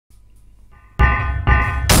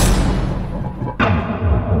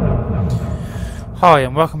Hi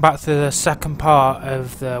and welcome back to the second part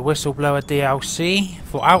of the Whistleblower DLC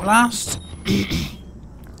for Outlast.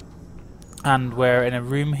 And we're in a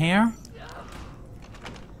room here.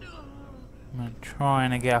 I'm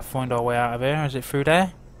trying to find our way out of here. Is it through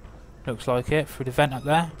there? Looks like it. Through the vent up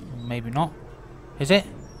there? Maybe not. Is it?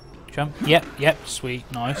 Jump. Yep, sweet,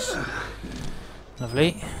 nice.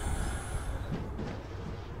 Lovely.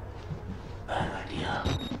 Bad idea.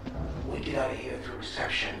 We get out of here through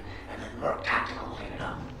reception and then Merc Tactical will clean it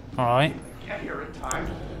up. Alright. Get here in time.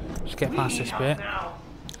 Let's get past this bit. Now.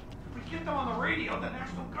 If we get them on the radio, the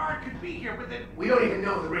National Guard could be here within... We don't even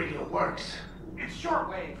know the radio works. It's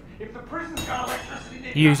shortwave. If the prison's got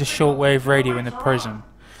electricity, they Use a shortwave radio in the prison.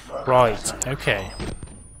 Right, okay.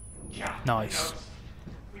 Yeah, Nice.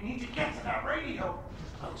 we need to get to that radio.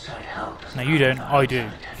 Outside help. No, you don't. I do.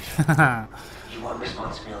 You want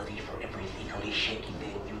responsibility for every legally shaky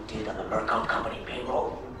thing you did on the Mercom Company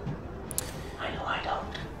payroll? I know I don't.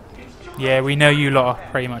 Yeah, we know you lot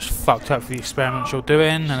are pretty much fucked up for the experiments you're doing,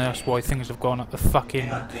 and that's why things have gone up the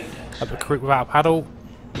fucking... up the creek without a paddle.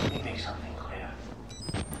 Let me make something clear.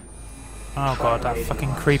 Oh god, that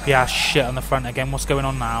fucking creepy ass shit on the front again. What's going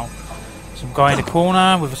on now? Some guy in the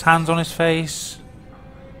corner with his hands on his face.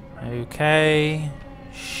 Okay.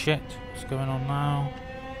 Shit. What's going on now?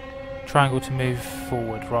 Triangle to move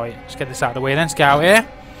forward. Right. Let's get this out of the way then. Let's get out here.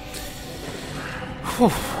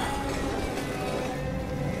 Whew.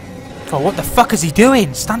 God, what the fuck is he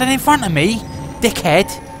doing? Standing in front of me?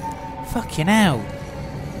 Dickhead. Fucking hell.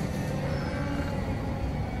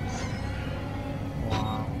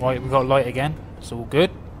 Wow. Right, we got light again. It's all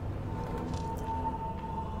good.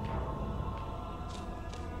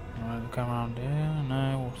 Right, we'll come around here.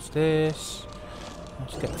 No, what's this?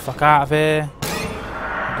 Let's get the fuck out of here.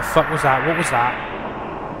 What the fuck was that? What was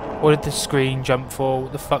that? What did the screen jump for?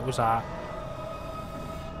 What the fuck was that?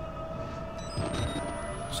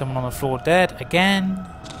 Someone on the floor dead again.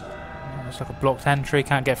 It's like a blocked entry.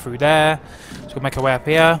 Can't get through there. So we'll make our way up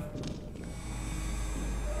here.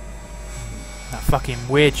 That fucking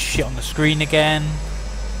weird shit on the screen again.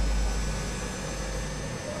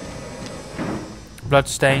 Blood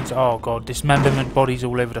stains. Oh god, dismemberment bodies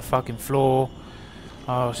all over the fucking floor.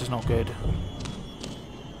 Oh, this is not good.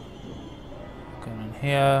 Going in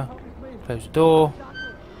here. Close the door.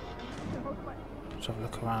 Let's have a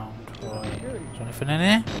look around. Right. Is there anything in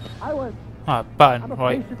here? Ah, button.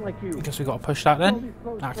 Right. I guess we got to push that then.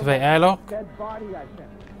 Activate airlock.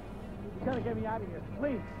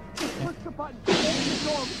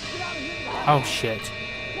 Oh shit.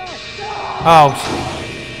 Oh,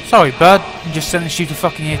 sorry, bud. You just sentenced you to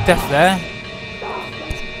fucking your death there.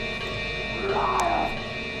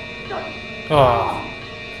 Oh.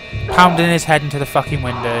 Pounding his head into the fucking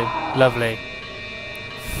window. Lovely.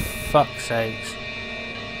 Fuck's sakes.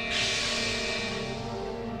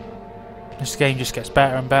 This game just gets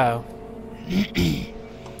better and better.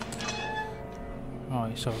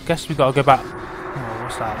 Right, so I guess we gotta go back. Oh,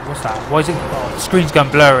 what's that? What's that? Why is it? Oh, the screen's gone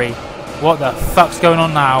blurry. What the fuck's going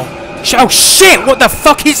on now? Oh shit! What the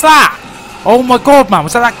fuck is that? Oh my god, man!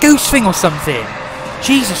 Was that goose thing or something?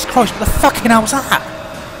 Jesus Christ! What the fucking hell was that?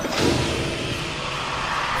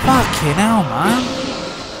 Fucking hell, man!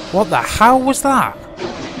 What the hell was that?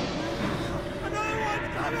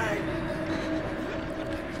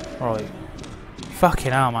 Right.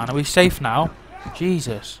 Fucking hell, man. Are we safe now?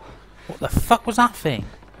 Jesus. What the fuck was that thing?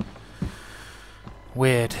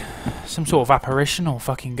 Weird. Some sort of apparition or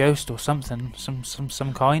fucking ghost or something.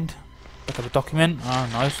 Some kind. Look at a document. Oh,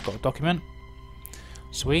 nice. Got a document.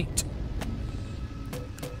 Sweet.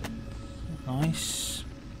 Nice.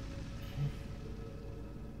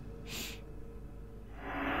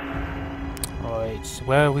 Right. So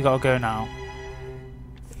where have we got to go now?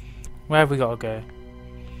 Where have we got to go?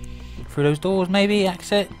 Through those doors, maybe?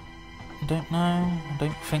 Exit? I don't know. I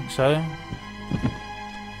don't think so.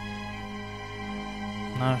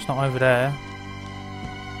 No, it's not over there.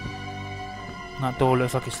 That door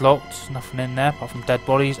looks like it's locked. There's nothing in there apart from dead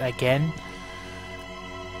bodies again.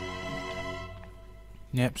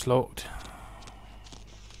 Yep, it's locked.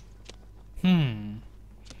 Right,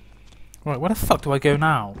 where the fuck do I go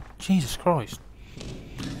now? Jesus Christ.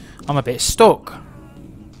 I'm a bit stuck.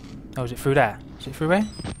 Oh, is it through there? Is it through here?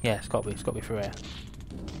 Yeah, it's got to be. It's got to be through here.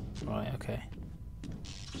 Right, okay.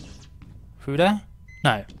 Through there?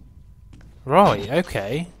 No. Right,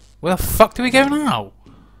 okay. Where the fuck do we go now?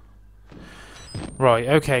 Right,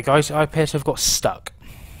 okay, guys. I appear to have got stuck.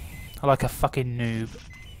 Like a fucking noob.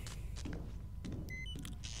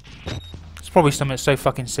 It's probably something that's so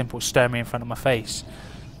fucking simple, staring me in front of my face.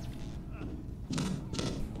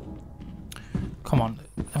 Come on.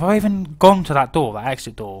 Have I even gone to that door, that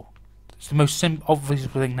exit door? It's the most obvious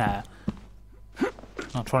thing there.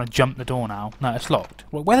 I'm trying to jump the door now. No, it's locked.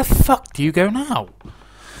 Well, where the fuck do you go now?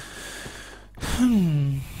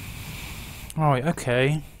 Right,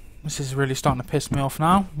 okay. This is really starting to piss me off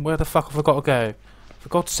now. Where the fuck have I got to go? For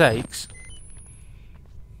God's sakes.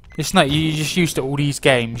 It's not, you're just used to all these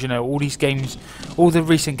games, you know, all these games, all the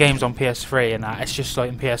recent games on PS3 and that, it's just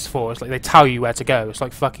like in PS4, it's like they tell you where to go. It's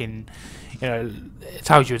like fucking, you know, it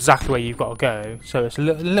tells you exactly where you've got to go. So it's a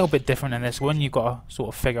little bit different in this one. You've got to sort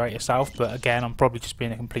of figure out yourself. But again, I'm probably just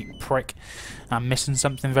being a complete prick. I'm missing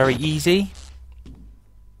something very easy.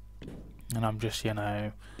 And I'm just, you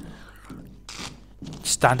know,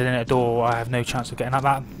 standing in a door. I have no chance of getting out.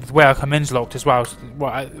 That the way I come in's locked as well.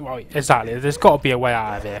 Right, exactly. There's got to be a way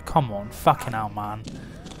out of here. Come on, fucking hell, man.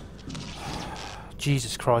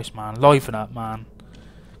 Jesus Christ, man. Liven up, man.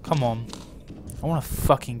 Come on. I want to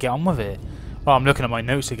fucking get on with it. Oh, I'm looking at my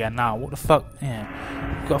notes again now. What the fuck?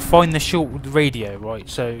 Yeah. You've got to find the short radio, right?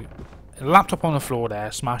 So, a laptop on the floor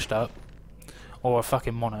there, smashed up. Or a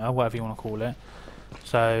fucking monitor, whatever you want to call it.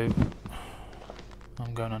 So,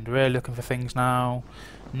 I'm going under here looking for things now.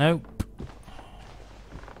 Nope.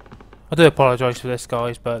 I do apologise for this,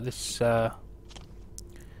 guys, but this, I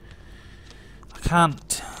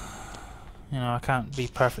can't, you know, I can't be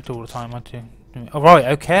perfect all the time. I do. Alright,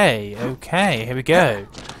 okay, here we go.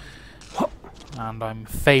 And I'm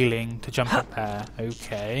failing to jump up there.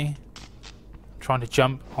 Okay. Trying to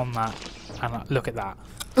jump on that. And look at that.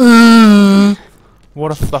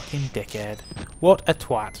 What a fucking dickhead. What a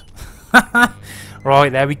twat. Right,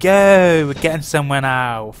 there we go. We're getting somewhere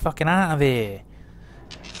now. Fucking out of here.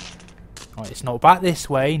 Right, it's not back this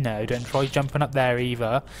way. No, don't try jumping up there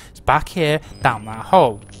either. It's back here, down that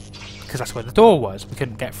hole. Because that's where the door was. We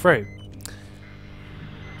couldn't get through.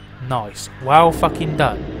 Nice. Well fucking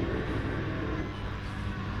done.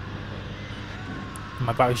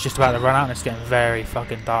 My battery's just about to run out and it's getting very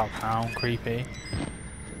fucking dark now. Creepy.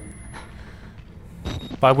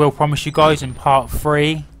 But I will promise you guys, in part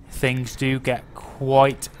 3, things do get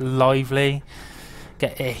quite lively.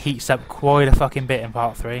 It heats up quite a fucking bit in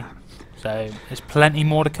part 3. So there's plenty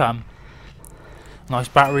more to come. Nice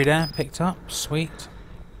battery there, picked up. Sweet.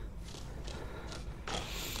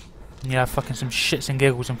 Yeah, fucking some shits and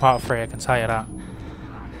giggles in part 3, I can tell you that.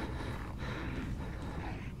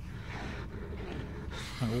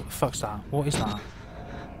 Oh, what the fuck's that? What is that?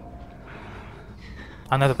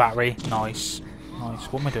 Another battery. Nice. Nice.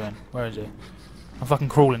 What am I doing? Where is it? I'm fucking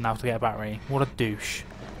crawling now to get a battery. What a douche.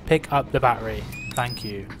 Pick up the battery. Thank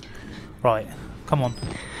you. Right. Come on.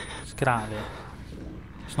 Let's get out of here.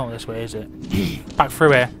 It's not this way, is it? Back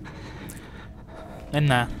through here. In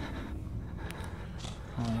there.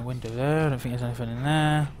 Right, window there. I don't think there's anything in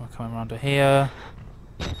there. We're coming around to here.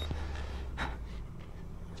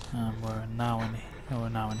 And we're now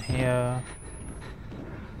in here.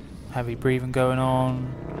 Heavy breathing going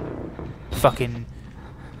on. Fucking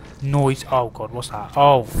noise. Oh god, what's that?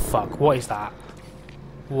 Oh fuck, what is that?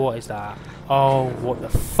 What is that? Oh, what the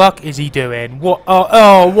fuck is he doing? What?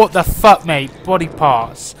 Oh, what the fuck, mate? Body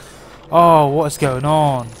parts. Oh, what is going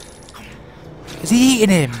on? Is he eating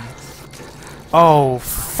him? Oh,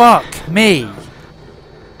 fuck me.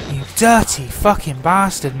 You dirty fucking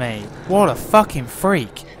bastard, mate. What a fucking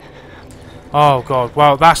freak. Oh god,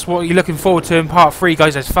 well that's what you're looking forward to in part 3,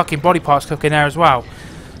 guys. There's fucking body parts cooking there as well.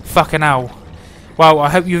 Fucking hell. Well, I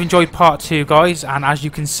hope you enjoyed part 2, guys, and as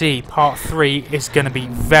you can see, part 3 is going to be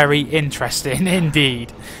very interesting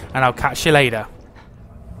indeed. And I'll catch you later.